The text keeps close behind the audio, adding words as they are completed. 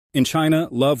In China,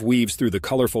 love weaves through the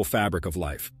colorful fabric of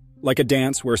life, like a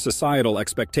dance where societal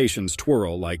expectations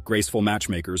twirl like graceful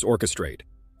matchmakers orchestrate,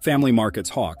 family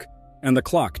markets hawk, and the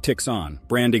clock ticks on,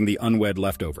 branding the unwed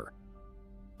leftover.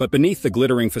 But beneath the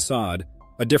glittering facade,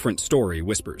 a different story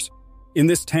whispers. In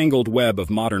this tangled web of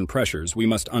modern pressures, we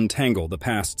must untangle the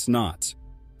past's knots.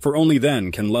 For only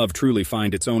then can love truly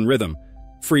find its own rhythm,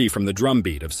 free from the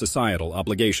drumbeat of societal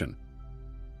obligation.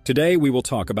 Today, we will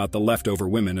talk about the leftover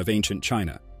women of ancient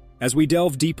China. As we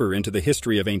delve deeper into the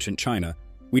history of ancient China,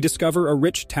 we discover a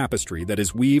rich tapestry that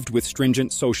is weaved with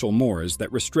stringent social mores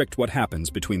that restrict what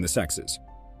happens between the sexes.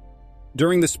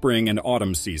 During the spring and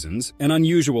autumn seasons, an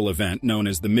unusual event known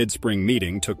as the mid-spring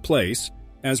meeting took place,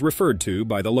 as referred to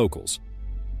by the locals.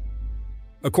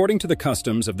 According to the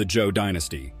customs of the Zhou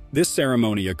dynasty, this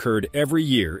ceremony occurred every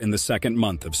year in the second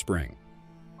month of spring.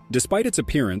 Despite its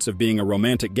appearance of being a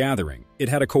romantic gathering, it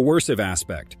had a coercive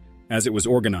aspect, as it was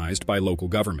organized by local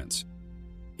governments.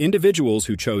 Individuals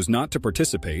who chose not to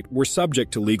participate were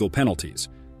subject to legal penalties,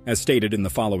 as stated in the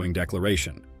following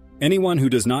declaration. Anyone who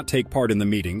does not take part in the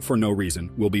meeting for no reason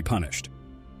will be punished.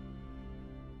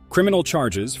 Criminal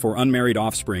charges for unmarried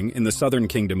offspring in the southern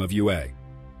kingdom of Yue.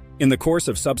 In the course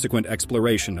of subsequent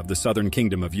exploration of the southern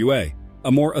kingdom of Yue,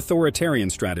 a more authoritarian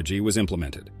strategy was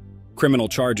implemented. Criminal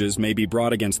charges may be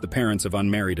brought against the parents of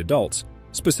unmarried adults,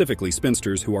 specifically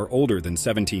spinsters who are older than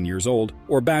 17 years old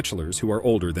or bachelors who are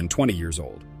older than 20 years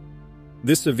old.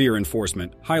 This severe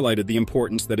enforcement highlighted the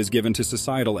importance that is given to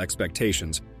societal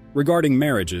expectations regarding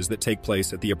marriages that take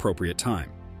place at the appropriate time,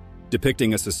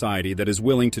 depicting a society that is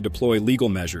willing to deploy legal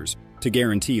measures to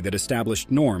guarantee that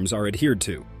established norms are adhered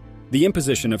to. The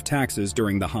imposition of taxes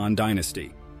during the Han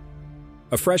Dynasty.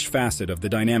 A fresh facet of the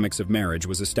dynamics of marriage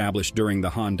was established during the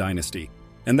Han Dynasty,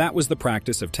 and that was the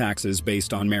practice of taxes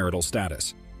based on marital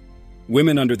status.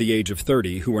 Women under the age of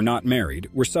 30 who were not married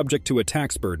were subject to a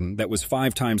tax burden that was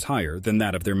 5 times higher than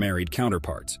that of their married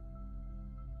counterparts.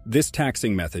 This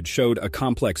taxing method showed a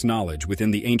complex knowledge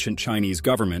within the ancient Chinese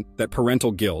government that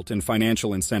parental guilt and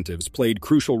financial incentives played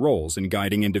crucial roles in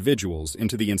guiding individuals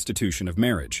into the institution of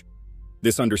marriage.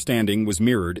 This understanding was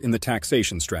mirrored in the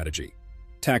taxation strategy.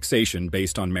 Taxation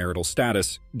based on marital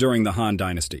status during the Han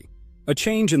Dynasty. A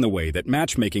change in the way that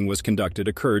matchmaking was conducted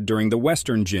occurred during the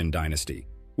Western Jin Dynasty,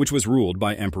 which was ruled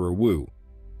by Emperor Wu.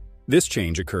 This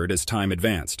change occurred as time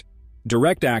advanced.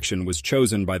 Direct action was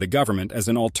chosen by the government as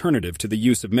an alternative to the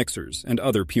use of mixers and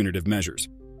other punitive measures.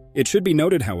 It should be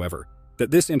noted, however,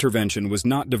 that this intervention was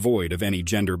not devoid of any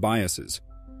gender biases.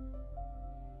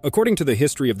 According to the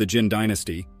history of the Jin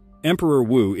Dynasty, Emperor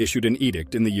Wu issued an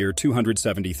edict in the year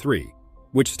 273,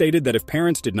 which stated that if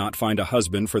parents did not find a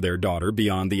husband for their daughter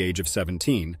beyond the age of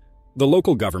 17, the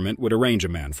local government would arrange a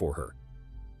man for her.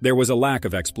 There was a lack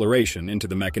of exploration into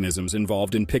the mechanisms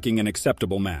involved in picking an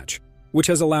acceptable match, which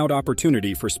has allowed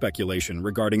opportunity for speculation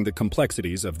regarding the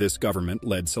complexities of this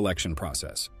government-led selection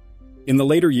process. In the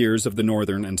later years of the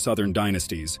Northern and Southern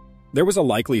dynasties, there was a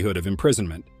likelihood of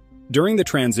imprisonment. During the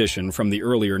transition from the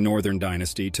earlier Northern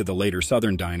dynasty to the later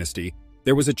Southern dynasty,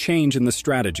 there was a change in the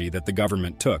strategy that the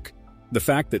government took. The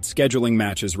fact that scheduling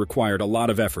matches required a lot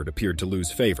of effort appeared to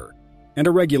lose favor, and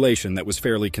a regulation that was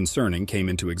fairly concerning came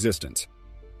into existence.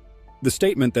 The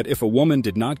statement that if a woman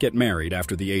did not get married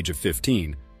after the age of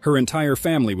 15, her entire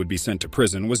family would be sent to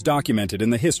prison was documented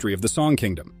in the history of the Song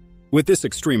Kingdom. With this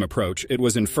extreme approach, it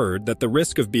was inferred that the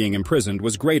risk of being imprisoned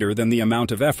was greater than the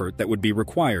amount of effort that would be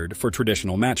required for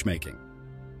traditional matchmaking.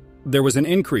 There was an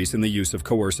increase in the use of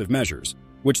coercive measures,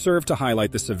 which served to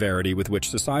highlight the severity with which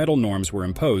societal norms were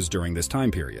imposed during this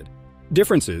time period.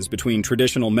 Differences between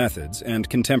traditional methods and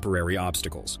contemporary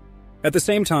obstacles. At the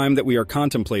same time that we are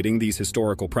contemplating these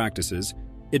historical practices,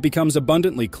 it becomes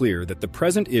abundantly clear that the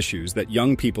present issues that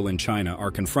young people in China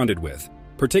are confronted with,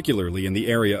 particularly in the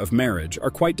area of marriage,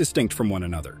 are quite distinct from one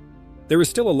another. There is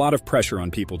still a lot of pressure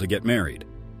on people to get married,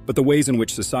 but the ways in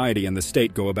which society and the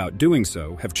state go about doing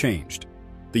so have changed.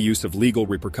 The use of legal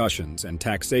repercussions and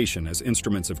taxation as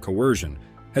instruments of coercion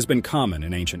has been common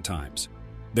in ancient times.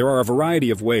 There are a variety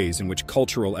of ways in which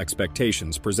cultural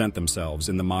expectations present themselves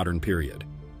in the modern period.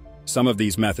 Some of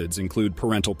these methods include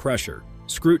parental pressure,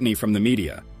 scrutiny from the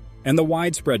media, and the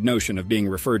widespread notion of being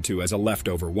referred to as a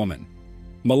leftover woman.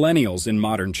 Millennials in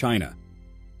modern China.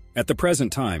 At the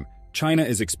present time, China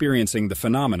is experiencing the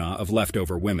phenomena of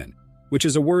leftover women, which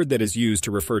is a word that is used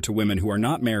to refer to women who are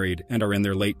not married and are in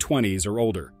their late 20s or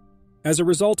older. As a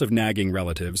result of nagging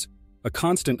relatives, a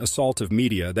constant assault of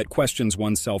media that questions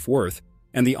one's self-worth,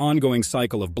 and the ongoing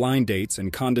cycle of blind dates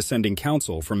and condescending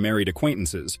counsel from married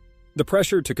acquaintances, the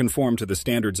pressure to conform to the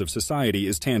standards of society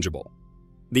is tangible.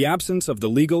 The absence of the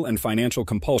legal and financial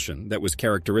compulsion that was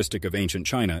characteristic of ancient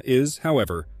China is,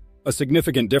 however, a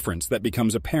significant difference that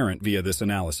becomes apparent via this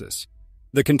analysis.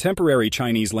 The contemporary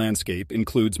Chinese landscape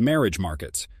includes marriage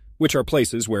markets, which are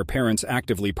places where parents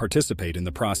actively participate in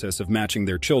the process of matching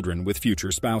their children with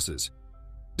future spouses.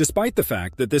 Despite the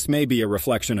fact that this may be a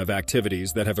reflection of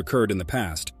activities that have occurred in the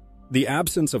past, the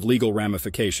absence of legal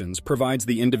ramifications provides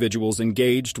the individuals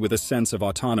engaged with a sense of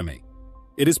autonomy.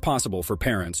 It is possible for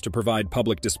parents to provide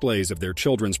public displays of their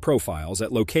children's profiles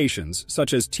at locations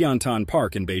such as Tiantan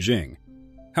Park in Beijing.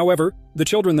 However, the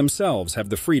children themselves have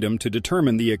the freedom to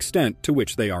determine the extent to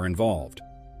which they are involved.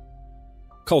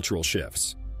 Cultural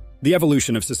shifts. The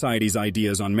evolution of society's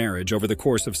ideas on marriage over the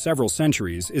course of several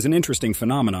centuries is an interesting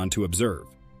phenomenon to observe.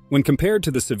 When compared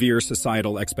to the severe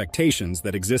societal expectations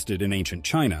that existed in ancient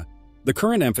China, the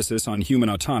current emphasis on human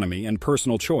autonomy and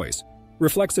personal choice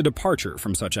reflects a departure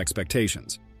from such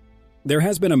expectations. There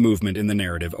has been a movement in the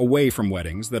narrative away from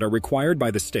weddings that are required by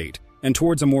the state and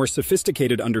towards a more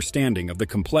sophisticated understanding of the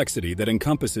complexity that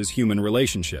encompasses human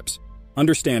relationships,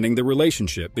 understanding the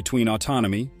relationship between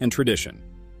autonomy and tradition.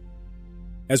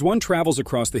 As one travels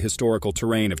across the historical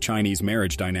terrain of Chinese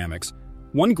marriage dynamics,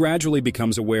 one gradually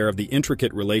becomes aware of the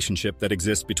intricate relationship that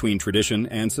exists between tradition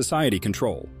and society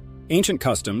control. Ancient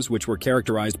customs, which were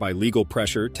characterized by legal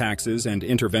pressure, taxes, and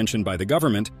intervention by the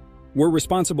government, were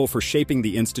responsible for shaping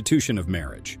the institution of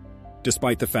marriage.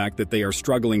 Despite the fact that they are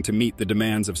struggling to meet the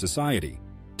demands of society,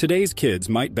 today's kids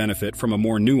might benefit from a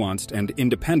more nuanced and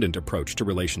independent approach to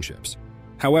relationships.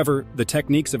 However, the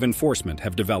techniques of enforcement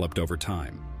have developed over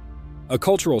time. A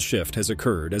cultural shift has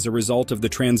occurred as a result of the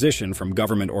transition from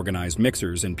government-organized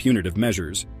mixers and punitive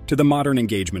measures to the modern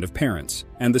engagement of parents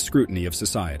and the scrutiny of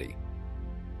society.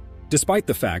 Despite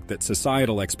the fact that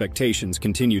societal expectations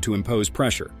continue to impose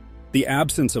pressure, the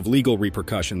absence of legal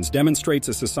repercussions demonstrates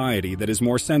a society that is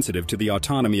more sensitive to the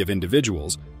autonomy of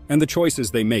individuals and the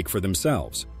choices they make for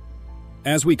themselves.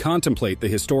 As we contemplate the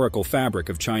historical fabric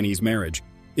of Chinese marriage,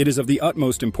 it is of the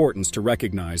utmost importance to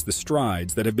recognize the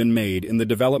strides that have been made in the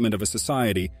development of a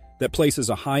society that places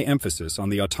a high emphasis on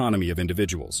the autonomy of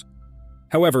individuals.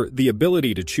 However, the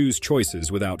ability to choose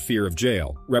choices without fear of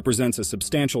jail represents a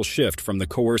substantial shift from the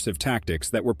coercive tactics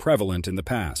that were prevalent in the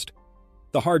past.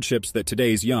 The hardships that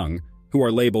today's young, who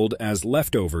are labeled as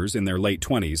leftovers in their late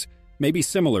 20s, may be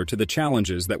similar to the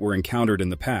challenges that were encountered in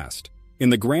the past. In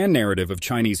the grand narrative of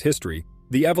Chinese history,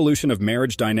 the evolution of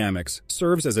marriage dynamics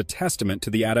serves as a testament to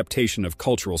the adaptation of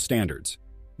cultural standards.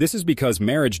 This is because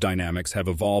marriage dynamics have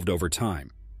evolved over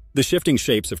time. The shifting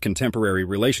shapes of contemporary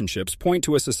relationships point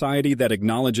to a society that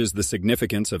acknowledges the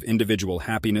significance of individual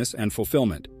happiness and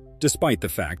fulfillment, despite the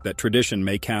fact that tradition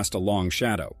may cast a long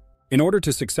shadow. In order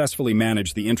to successfully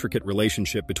manage the intricate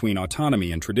relationship between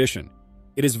autonomy and tradition,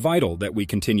 it is vital that we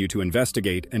continue to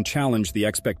investigate and challenge the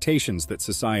expectations that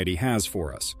society has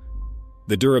for us.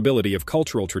 The durability of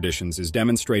cultural traditions is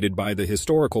demonstrated by the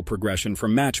historical progression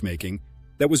from matchmaking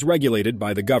that was regulated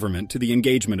by the government to the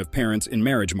engagement of parents in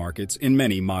marriage markets in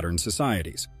many modern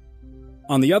societies.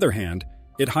 On the other hand,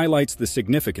 it highlights the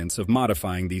significance of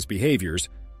modifying these behaviors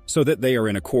so that they are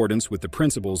in accordance with the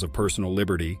principles of personal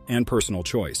liberty and personal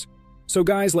choice. So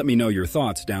guys, let me know your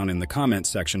thoughts down in the comments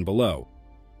section below.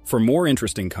 For more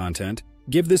interesting content,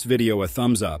 give this video a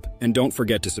thumbs up and don't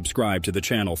forget to subscribe to the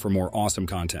channel for more awesome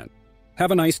content. Have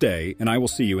a nice day, and I will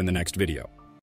see you in the next video.